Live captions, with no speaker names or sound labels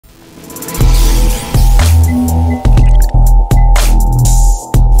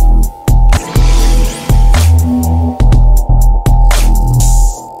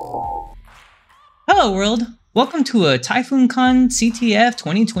Welcome to a TyphoonCon CTF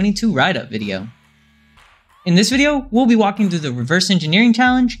 2022 write-up video. In this video, we'll be walking through the reverse engineering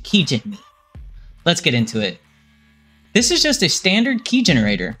challenge, KeyGenMe. Let's get into it. This is just a standard key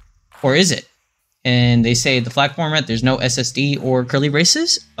generator, or is it? And they say the flag format, there's no SSD or curly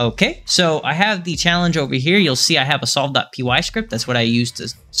braces. Okay, so I have the challenge over here. You'll see I have a solve.py script. That's what I use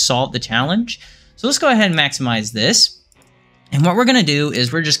to solve the challenge. So let's go ahead and maximize this. And what we're gonna do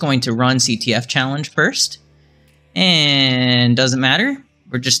is we're just going to run CTF challenge first. And doesn't matter.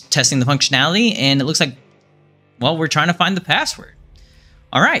 We're just testing the functionality and it looks like, well, we're trying to find the password.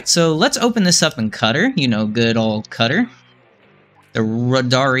 All right, so let's open this up in Cutter. You know, good old Cutter. The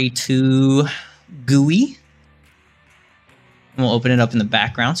Radari 2 GUI. And we'll open it up in the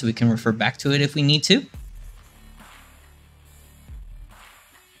background so we can refer back to it if we need to.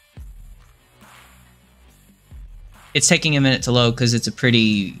 It's taking a minute to load because it's a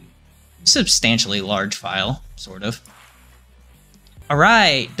pretty substantially large file, sort of. All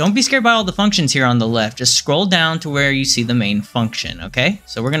right, don't be scared by all the functions here on the left. Just scroll down to where you see the main function, okay?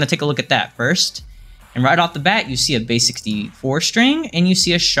 So we're gonna take a look at that first. And right off the bat, you see a base64 string and you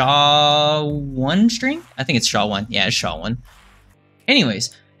see a SHA-1 string. I think it's SHA-1, yeah, it's SHA-1.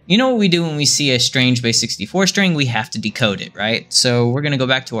 Anyways, you know what we do when we see a strange base64 string? We have to decode it, right? So we're gonna go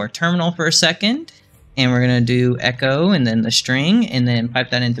back to our terminal for a second. And we're going to do echo and then the string and then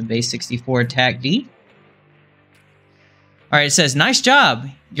pipe that into base64 tag D. All right, it says, nice job.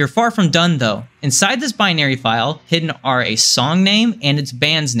 You're far from done though. Inside this binary file, hidden are a song name and its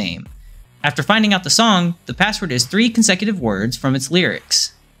band's name. After finding out the song, the password is 3 consecutive words from its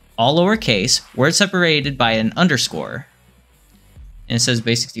lyrics. All lowercase, words separated by an underscore. And it says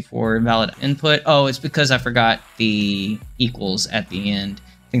base64 invalid input. Oh, it's because I forgot the equals at the end.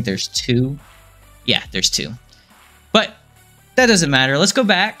 I think there's 2. Yeah, there's 2. But that doesn't matter. Let's go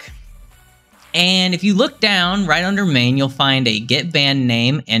back. And if you look down right under main, you'll find a get band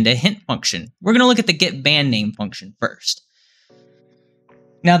name and a hint function. We're going to look at the get band name function first.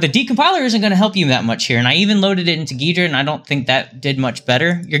 Now, the decompiler isn't going to help you that much here. And I even loaded it into Decoder, and I don't think that did much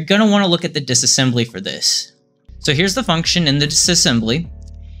better. You're going to want to look at the disassembly for this. So here's the function in the disassembly.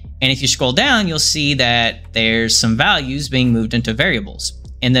 And if you scroll down, you'll see that there's some values being moved into variables.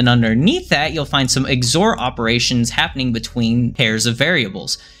 And then underneath that, you'll find some XOR operations happening between pairs of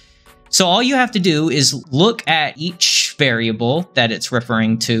variables. So all you have to do is look at each variable that it's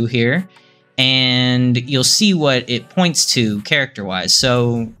referring to here, and you'll see what it points to character-wise.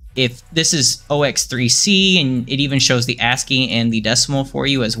 So if this is OX3C, and it even shows the ASCII and the decimal for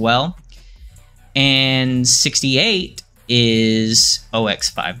you as well, and 68 is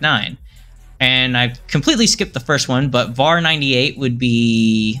OX59. And I completely skipped the first one, but var98 would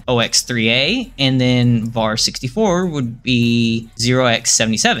be OX3A, and then var64 would be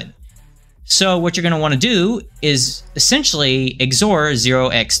 0x77. So what you're going to want to do is essentially XOR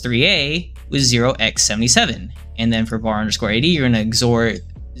 0x3A with 0x77. And then for var_80, you're going to XOR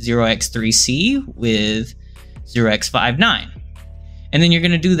 0x3C with 0x59. And then you're going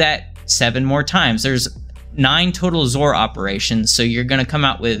to do that 7 more times. There's 9 total XOR operations, so you're going to come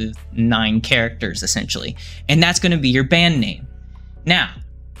out with 9 characters essentially, and that's going to be your band name. Now,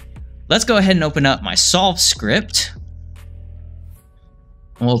 let's go ahead and open up my solve script.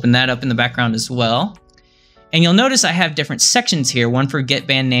 We'll open that up in the background as well. And you'll notice I have different sections here, one for get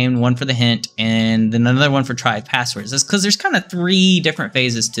band name, one for the hint, and then another one for try passwords. That's because there's kind of 3 different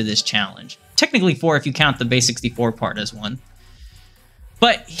phases to this challenge. Technically 4 if you count the base64 part as one.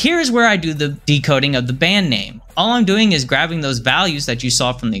 But here's where I do the decoding of the band name. All I'm doing is grabbing those values that you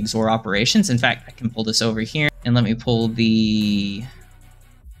saw from the XOR operations. In fact, I can pull this over here and let me pull the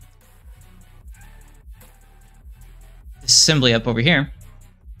assembly up over here.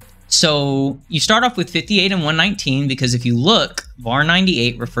 So you start off with 58 and 119 because if you look,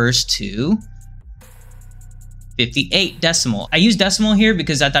 var98 refers to 58 decimal. I use decimal here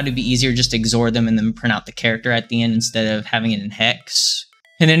because I thought it'd be easier just to XOR them and then print out the character at the end instead of having it in hex.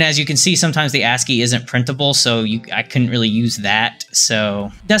 And then as you can see, sometimes the ASCII isn't printable, so I couldn't really use that.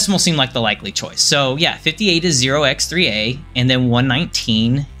 So decimal seemed like the likely choice. So yeah, 58 is 0x3A, and then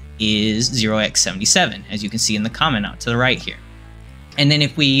 119 is 0x77, as you can see in the comment out to the right here. And then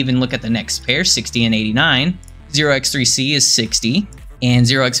if we even look at the next pair, 60 and 89, 0x3C is 60, and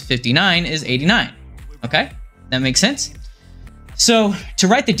 0x59 is 89. Okay, that makes sense? So to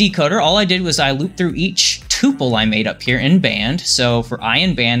write the decoder, all I did was I looped through each tuple I made up here in band. So for I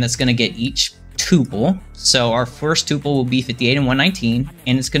in band, that's going to get each tuple. So our first tuple will be 58 and 119,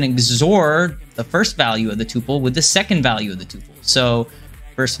 and it's going to XOR the first value of the tuple with the second value of the tuple. So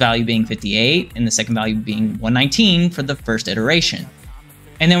first value being 58 and the second value being 119 for the first iteration.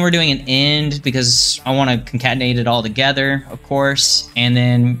 And then we're doing an end because I want to concatenate it all together, of course. And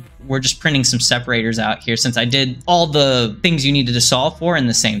then we're just printing some separators out here since I did all the things you needed to solve for in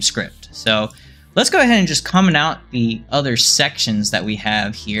the same script. So let's go ahead and just comment out the other sections that we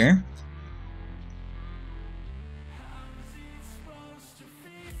have here.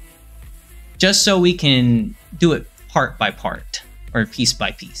 Just so we can do it part by part or piece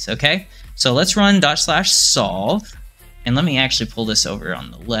by piece, okay? So let's run /solve. And let me actually pull this over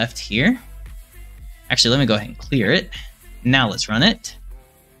on the left here. Actually, let me go ahead and clear it. Now let's run it.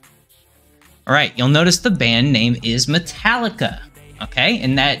 All right, you'll notice the band name is Metallica, okay?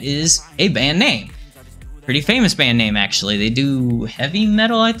 And that is a band name. Pretty famous band name, actually. They do heavy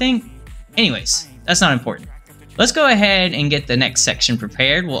metal, I think. Anyways, that's not important. Let's go ahead and get the next section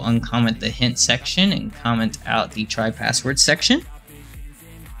prepared. We'll uncomment the hint section and comment out the try password section.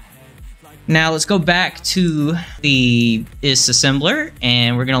 Now let's go back to the isassembler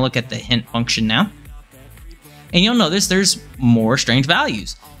and we're going to look at the hint function now. And you'll notice there's more strange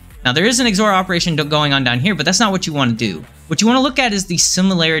values. Now there is an XOR operation going on down here, but that's not what you want to do. What you want to look at is the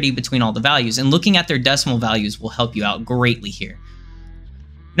similarity between all the values, and looking at their decimal values will help you out greatly here.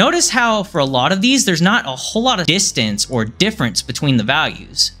 Notice how for a lot of these, there's not a whole lot of distance or difference between the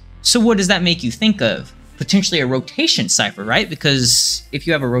values. So what does that make you think of? Potentially a rotation cipher, right? Because if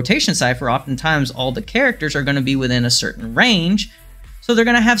you have a rotation cipher, oftentimes all the characters are going to be within a certain range, so they're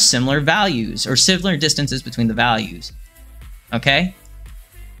going to have similar values or similar distances between the values. Okay?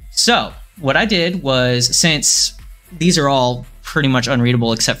 So what I did was, since these are all pretty much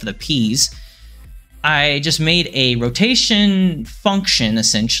unreadable except for the P's, I just made a rotation function,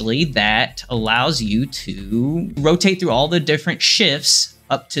 essentially, that allows you to rotate through all the different shifts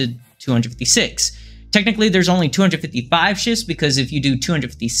up to 256. Technically, there's only 255 shifts because if you do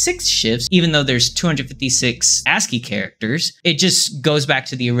 256 shifts, even though there's 256 ASCII characters, it just goes back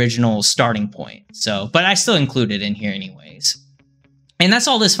to the original starting point. So, but I still include it in here anyways. And that's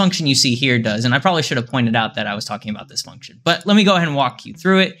all this function you see here does. And I probably should have pointed out that I was talking about this function, but let me go ahead and walk you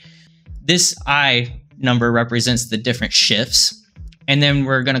through it. This I number represents the different shifts. And then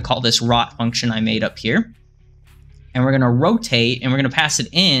we're going to call this rot function I made up here. And we're going to rotate and we're going to pass it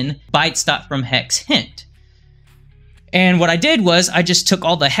in bytes.fromHex hint. And what I did was I just took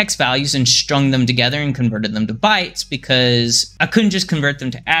all the hex values and strung them together and converted them to bytes, because I couldn't just convert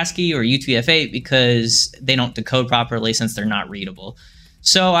them to ASCII or UTF-8 because they don't decode properly since they're not readable.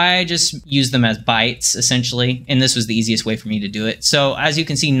 So I just used them as bytes, essentially, and this was the easiest way for me to do it. So as you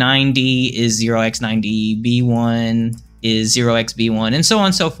can see, 9D is 0x9D, B1 is 0xB1, and so on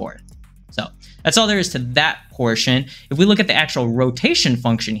and so forth. So that's all there is to that portion. If we look at the actual rotation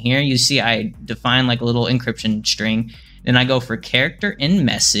function here, you see I define like a little encryption string. Then I go for character and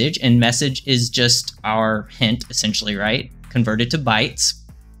message is just our hint, essentially, right? Converted to bytes.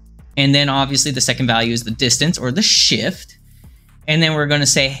 And then obviously the second value is the distance or the shift. And then we're going to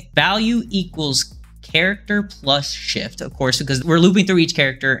say value equals character plus shift, of course, because we're looping through each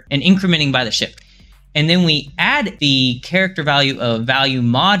character and incrementing by the shift. And then we add the character value of value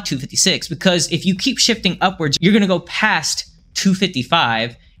mod 256, because if you keep shifting upwards, you're going to go past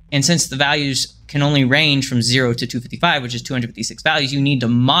 255. And since the values can only range from 0 to 255, which is 256 values, you need to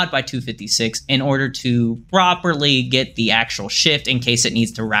mod by 256 in order to properly get the actual shift in case it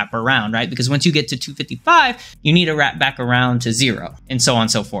needs to wrap around, right? Because once you get to 255, you need to wrap back around to 0, and so on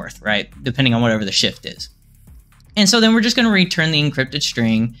and so forth, right? Depending on whatever the shift is. And so then we're just going to return the encrypted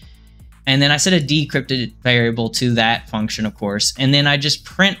string. And then I set a decrypted variable to that function, of course. And then I just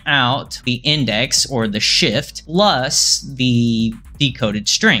print out the index or the shift plus the decoded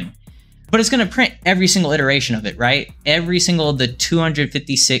string. But it's going to print every single iteration of it, right? Every single of the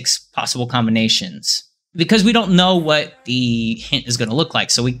 256 possible combinations. Because we don't know what the hint is going to look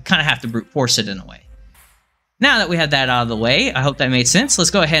like. So we kind of have to brute force it in a way. Now that we have that out of the way, I hope that made sense. Let's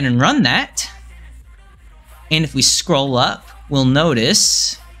go ahead and run that. And if we scroll up, we'll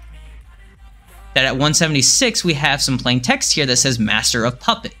notice that at 176, we have some plain text here that says Master of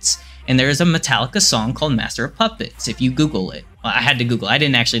Puppets. And there is a Metallica song called Master of Puppets, if you Google it. Well, I had to Google it. I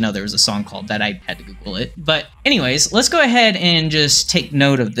didn't actually know there was a song called that. I had to Google it. But anyways, let's go ahead and just take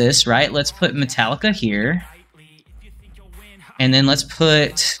note of this, right? Let's put Metallica here. And then let's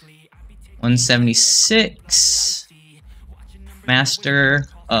put 176 Master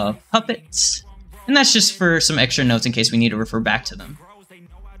of Puppets. And that's just for some extra notes in case we need to refer back to them.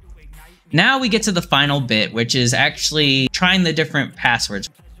 Now we get to the final bit, which is actually trying the different passwords.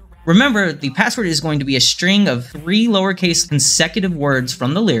 Remember, the password is going to be a string of 3 lowercase consecutive words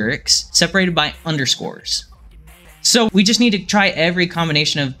from the lyrics separated by underscores. So we just need to try every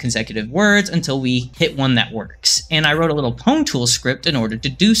combination of consecutive words until we hit one that works. And I wrote a little Pwn Tools script in order to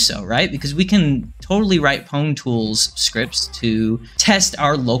do so, right? Because we can totally write Pwn Tools scripts to test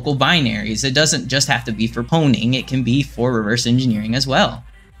our local binaries. It doesn't just have to be for pwning, it can be for reverse engineering as well.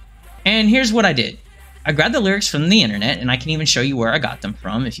 And here's what I did. I grabbed the lyrics from the internet, and I can even show you where I got them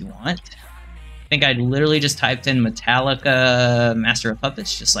from if you want. I think I literally just typed in Metallica Master of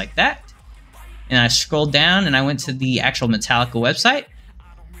Puppets, just like that. And I scrolled down and I went to the actual Metallica website.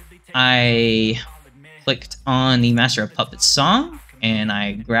 I clicked on the Master of Puppets song and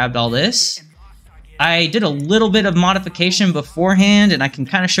I grabbed all this. I did a little bit of modification beforehand and I can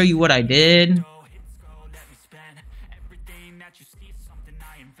kind of show you what I did.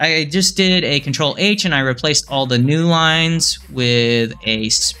 I just did a Control H and I replaced all the new lines with a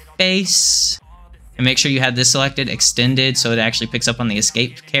space. And make sure you have this selected, extended, so it actually picks up on the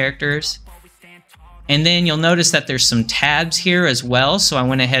escaped characters. And then you'll notice that there's some tabs here as well, so I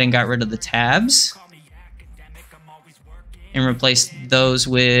went ahead and got rid of the tabs and replaced those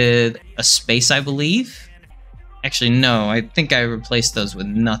with a space, I believe. Actually, no, I think I replaced those with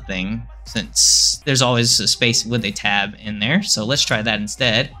nothing, since there's always a space with a tab in there, so let's try that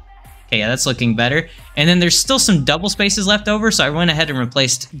instead. Okay, yeah, that's looking better. And then there's still some double spaces left over, so I went ahead and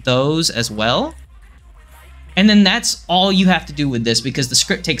replaced those as well. And then that's all you have to do with this, because the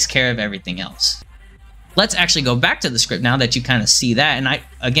script takes care of everything else. Let's actually go back to the script now that you kind of see that. And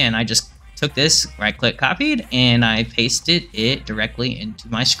I just took this, right-click copied, and I pasted it directly into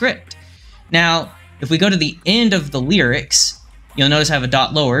my script. Now, if we go to the end of the lyrics, you'll notice I have a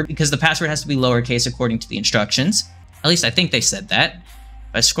dot lower because the password has to be lowercase according to the instructions. At least I think they said that.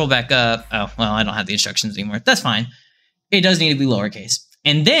 If I scroll back up, oh, well, I don't have the instructions anymore. That's fine. It does need to be lowercase.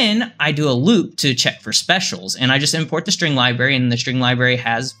 And then I do a loop to check for specials, and I just import the string library, and the string library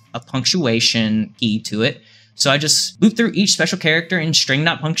has a punctuation key to it. So I just loop through each special character in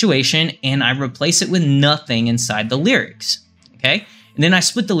string.punctuation, and I replace it with nothing inside the lyrics, okay? And then I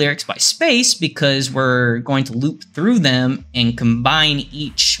split the lyrics by space because we're going to loop through them and combine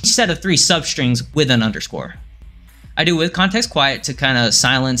each set of 3 substrings with an underscore. I do with context quiet to kind of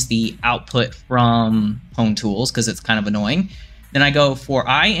silence the output from Pwn Tools because it's kind of annoying. Then I go for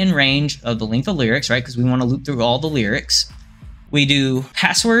I in range of the length of lyrics, right? Because we want to loop through all the lyrics. We do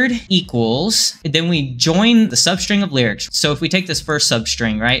password equals, then we join the substring of lyrics. So if we take this first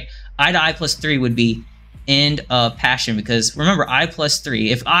substring, right? I to I plus 3 would be end of passion, because remember I plus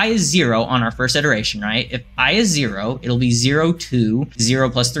 3, if I is 0 on our first iteration, right? If I is 0, it'll be 0 to 0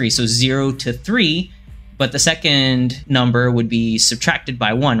 plus 3, so 0 to 3, but the second number would be subtracted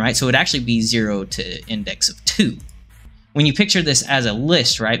by 1, right? So it would actually be 0 to index of 2. When you picture this as a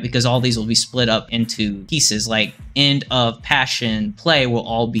list, right, because all these will be split up into pieces, like end of passion play will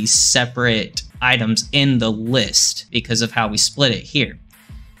all be separate items in the list because of how we split it here.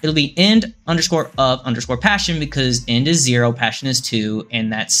 It'll be end underscore of underscore passion because end is 0, passion is 2,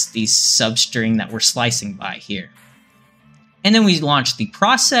 and that's the substring that we're slicing by here. And then we launch the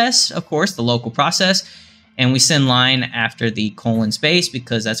process, of course, the local process, and we send line after the colon space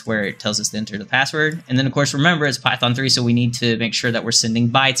because that's where it tells us to enter the password. And then, of course, remember, it's Python 3, so we need to make sure that we're sending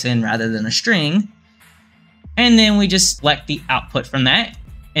bytes in rather than a string. And then we just select the output from that.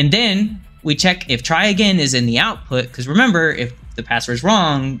 And then we check if try again is in the output, because remember, if the password is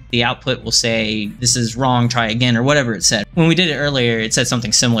wrong, the output will say, this is wrong, try again, or whatever it said. When we did it earlier, it said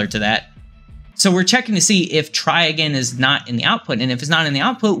something similar to that. So we're checking to see if try again is not in the output. And if it's not in the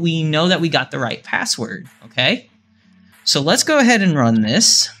output, we know that we got the right password, okay? So let's go ahead and run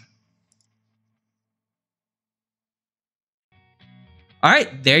this. All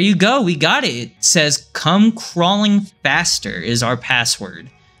right, there you go. We got it. It says come crawling faster is our password.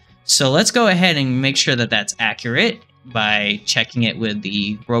 So let's go ahead and make sure that that's accurate by checking it with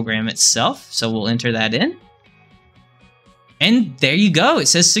the program itself. So we'll enter that in. And there you go, it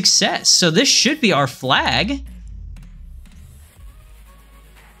says success. So this should be our flag.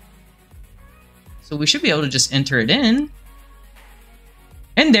 So we should be able to just enter it in.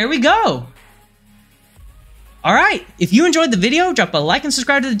 And there we go. All right, if you enjoyed the video, drop a like and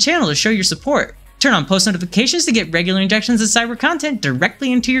subscribe to the channel to show your support. Turn on post notifications to get regular injections of Cipher content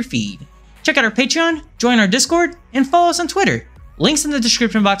directly into your feed. Check out our Patreon, join our Discord, and follow us on Twitter. Links in the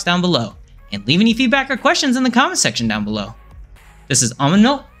description box down below. And leave any feedback or questions in the comment section down below. This is Almond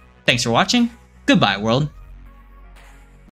Milk. Thanks for watching. Goodbye, world.